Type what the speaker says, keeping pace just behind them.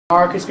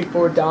Marcus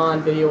before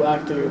Dawn video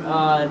walkthrough.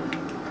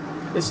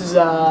 This is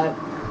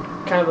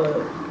kind of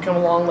a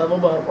long level,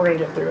 but we're gonna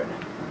get through it.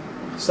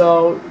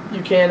 So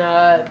you can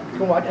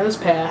walk down this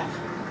path.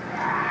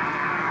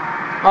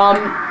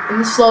 In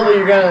this level,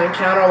 you're gonna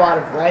encounter a lot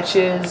of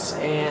wretches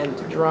and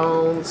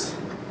drones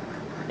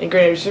and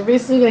grenades. You're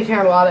basically gonna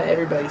encounter a lot of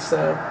everybody.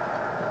 So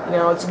you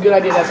know it's a good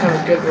idea to have kind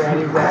of a good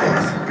variety of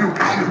weapons.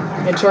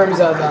 In terms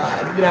of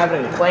you can have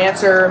a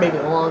lancer, maybe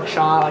a long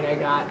shot like I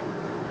got,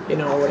 you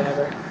know, or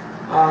whatever.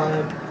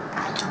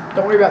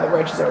 Don't worry about the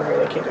wretches over here,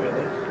 they can't do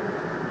anything.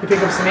 You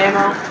pick up some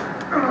ammo.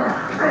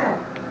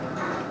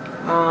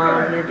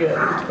 You're good.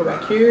 Let's go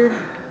back here.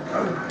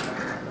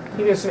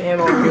 You get some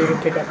ammo over here you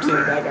can pick up too.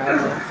 That guy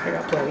left. I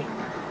got plenty.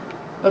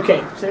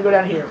 Okay, so you go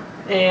down here.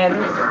 And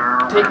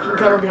take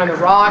cover behind the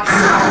rocks.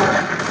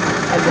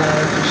 And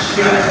then just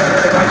shoot the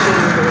wretches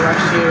and they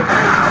rush you.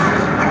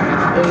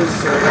 It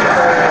is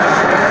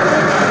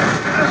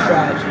a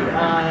strategy.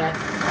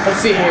 Let's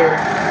see here.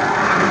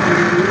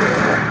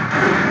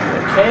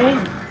 Okay.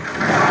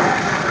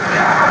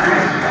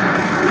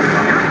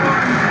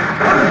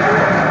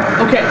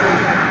 Okay.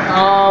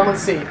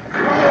 Let's see. There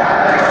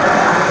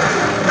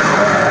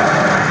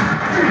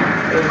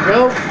we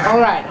go.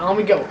 Alright, on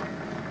we go.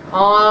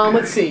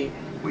 Let's see.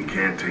 We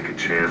can't take a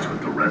chance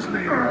with the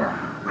resonator.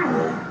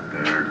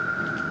 There.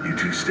 You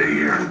two stay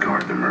here and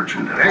guard the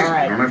merchandise.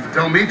 Alright. You don't have to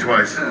tell me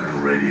twice. We'll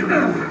radio you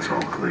when it's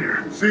all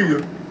clear. See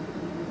ya.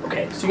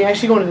 Okay, so you can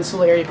actually go into this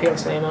little area, pick up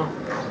some ammo.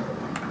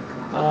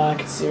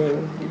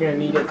 Considering you're gonna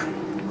need it.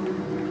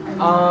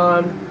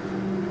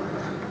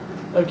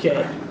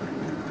 Okay.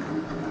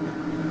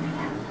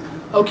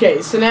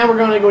 Okay, so now we're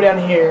gonna go down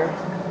here,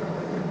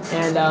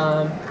 and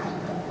I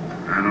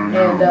don't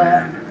know,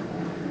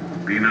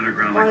 man. Being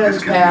underground like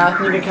this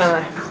path, you can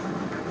kind of.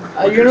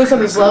 You're gonna notice on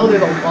this level,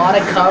 there's a lot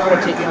of cover to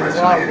take you on. There's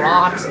a lot of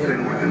rocks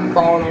and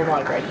falling over,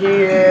 like right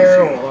here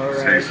or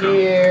right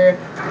here.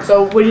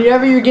 So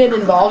whenever you're getting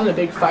involved in a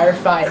big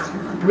firefight,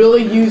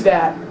 really use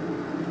that.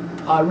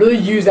 Really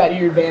use that to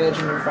your advantage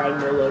when you're fighting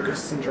the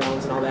locusts and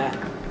drones and all that.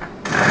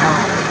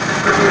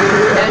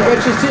 And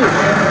wretches too.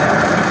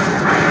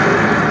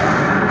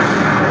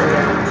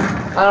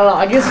 I don't know,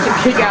 I guess it's a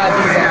kick out of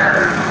these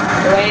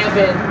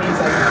lambent,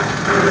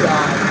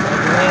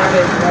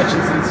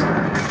 wretches, these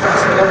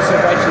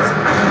explosive wretches.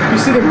 You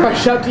see them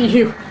rush up to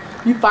you,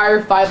 you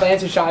fire 5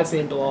 lancer shots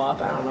and they blow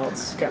up. I don't know,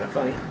 it's kind of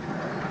funny.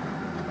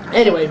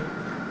 Anyway,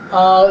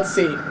 let's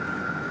see.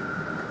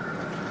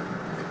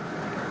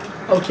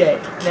 Okay,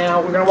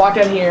 now we're gonna walk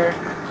down here,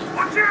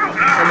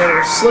 and then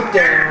we'll slip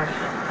down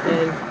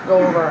and go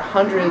over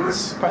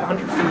hundreds,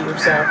 probably 100 feet or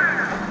so.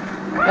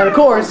 And of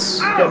course,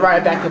 get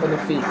right back up on their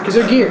feet, because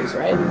they're gears,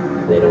 right?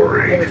 They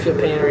don't ever feel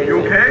pain or anything.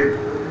 You okay?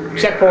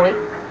 Checkpoint.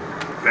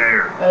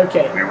 There.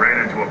 Okay. We ran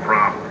into a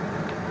problem.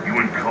 You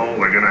and Cole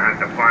are gonna have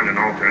to find an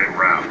alternate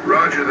route.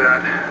 Roger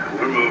that.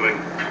 We're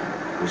moving.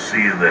 We'll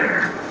see you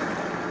there.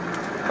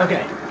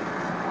 Okay.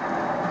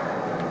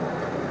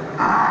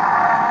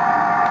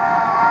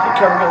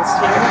 Cover against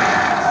here.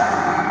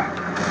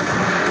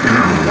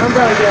 I'm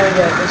probably gonna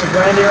get there's a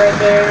brandy right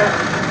there.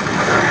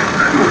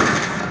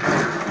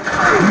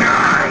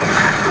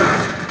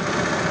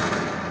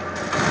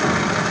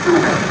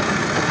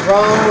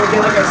 Throw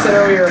again, like I said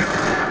earlier,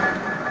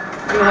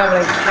 you're gonna have an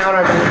encounter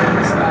of enemies in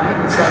this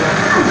level.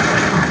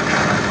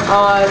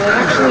 And then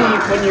actually,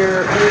 when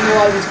you're in a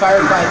lot of these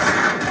firefights,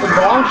 the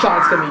long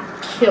shot's gonna be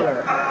killer.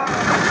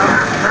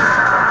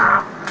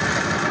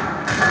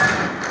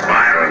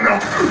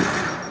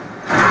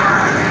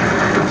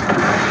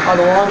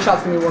 The long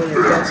shot's gonna be one of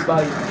your best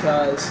buddies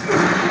because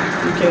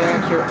you can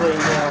accurately, you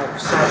know,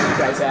 snipe these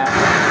guys out.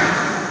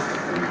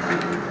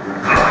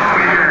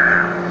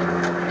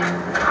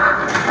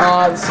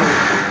 Let's see.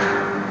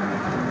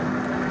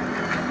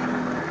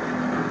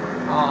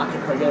 I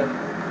can't quite get him.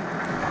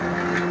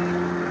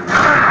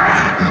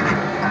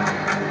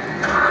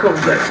 Cool,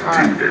 good.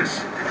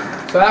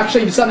 Alright. So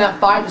actually, you saw that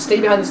fight, just stay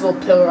behind this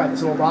little pillar, right,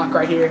 this little rock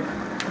right here,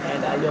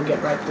 and you'll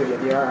get right through. You'll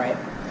be alright.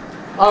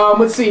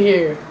 Let's see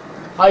here.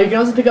 You can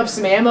also pick up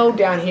some ammo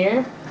down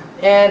here,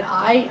 and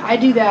I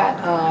do that.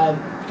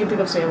 You can pick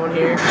up some ammo in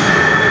here.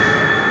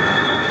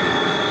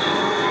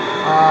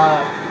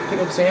 Pick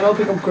up some ammo,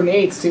 pick up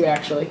grenades too,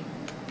 actually,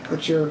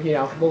 which are, you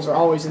know, those are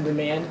always in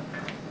demand.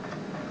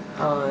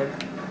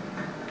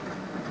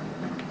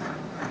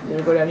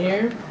 Then go down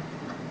here.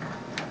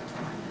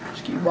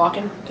 Just keep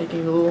walking,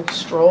 taking a little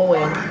stroll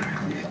in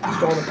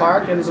the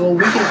park, and there's a little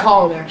weakened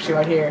column actually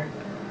right here.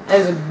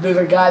 And there's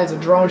a guy, there's a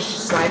drone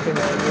sniping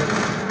right here.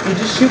 You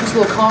just shoot this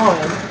little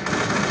column,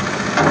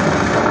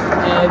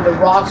 and the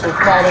rocks will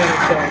fall in and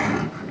kill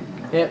him.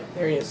 Yep,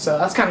 there he is. So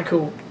that's kind of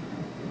cool.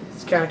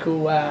 It's kind of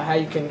cool how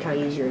you can kind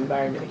of use your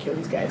environment to kill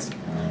these guys.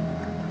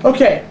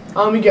 Okay,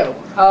 on we go.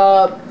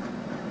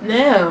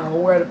 Now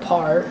we're at a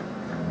part. Ooh,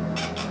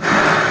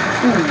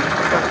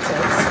 that's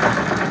intense.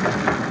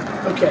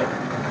 Okay.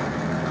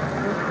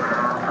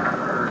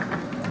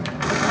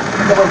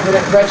 The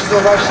wretches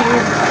will rush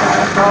here.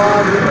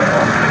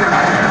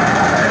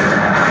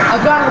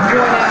 I've gotten to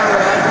the point now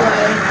where I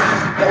play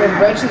that when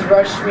wretches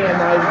rush me, I'm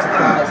not even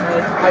surprised.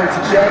 I would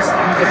suggest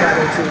you get that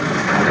way too.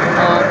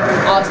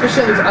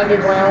 Especially on these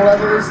underground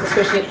levels,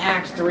 especially in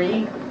Act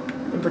 3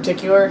 in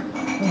particular.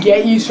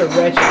 Get used to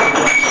wretches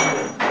rushing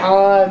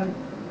you.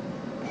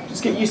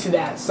 Just get used to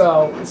that.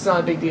 So it's not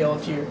a big deal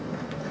if you're,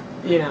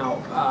 you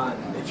know,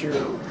 if you're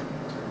a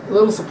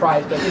little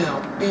surprised, but you know,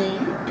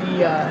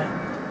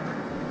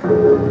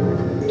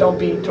 don't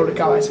be totally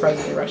caught by surprise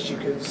when they rush you,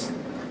 because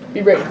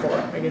be ready for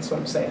it. I guess what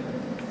I'm saying.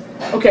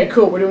 Okay,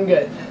 cool. We're doing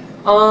good.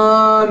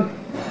 Now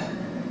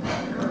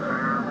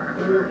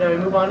we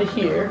move on to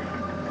here.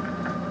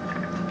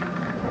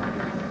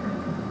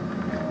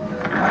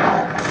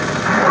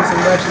 And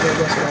some wretches, I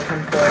guess, are gonna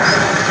come for us.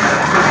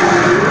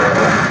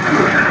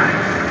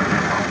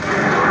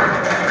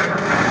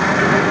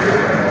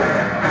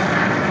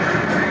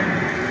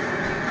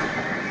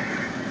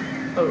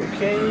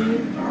 Okay.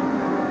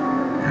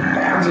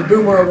 There's a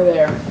boomer over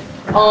there.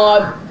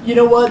 You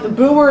know what? The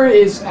boomer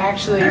is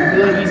actually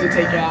really easy to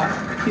take out.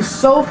 He's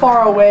so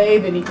far away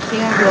that he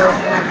can't really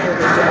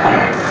accurately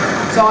die.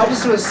 So I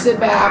just sort of sit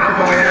back with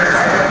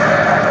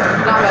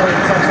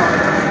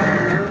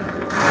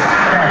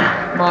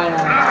my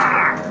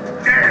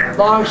my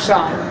long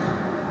shot,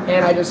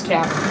 and I just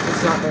cap him.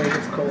 It's not very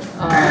difficult.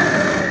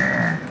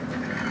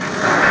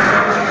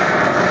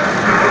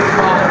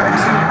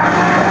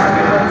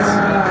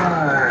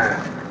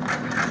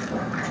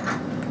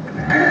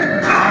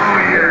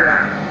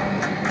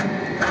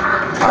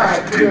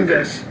 Alright, we're doing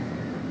good.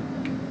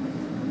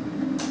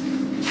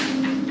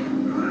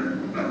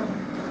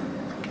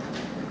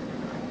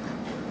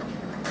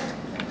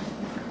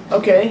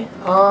 Okay,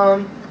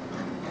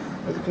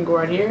 we can go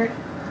right here.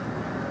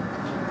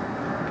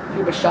 You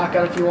have a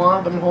shotgun if you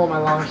want, but I'm holding my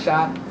long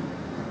shot.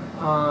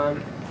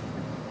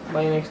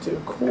 Laying next to a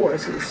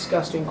corpse, a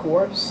disgusting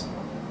corpse.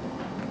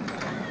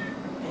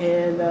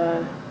 And,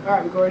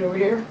 alright, we go right over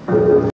here.